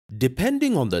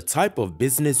Depending on the type of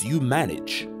business you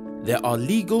manage, there are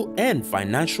legal and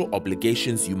financial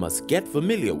obligations you must get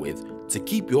familiar with to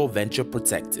keep your venture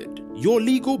protected. Your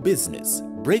Legal Business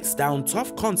breaks down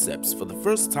tough concepts for the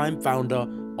first-time founder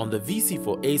on the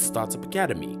VC4A Startup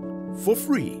Academy for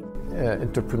free.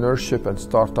 Entrepreneurship and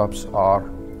startups are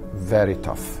very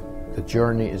tough. The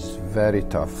journey is very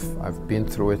tough. I've been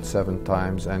through it 7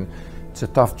 times and it's a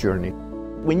tough journey.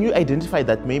 When you identify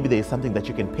that maybe there is something that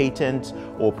you can patent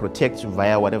or protect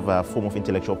via whatever form of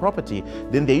intellectual property,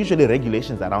 then there are usually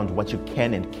regulations around what you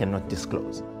can and cannot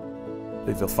disclose.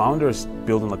 If the founder is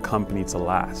building a company to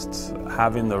last,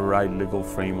 having the right legal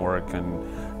framework and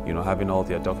having all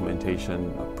their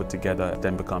documentation put together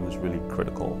then becomes really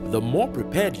critical. The more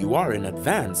prepared you are in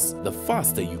advance, the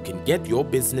faster you can get your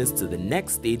business to the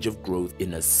next stage of growth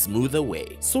in a smoother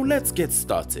way. So let's get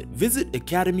started. Visit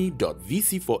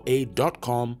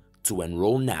academy.vc4a.com to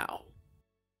enroll now.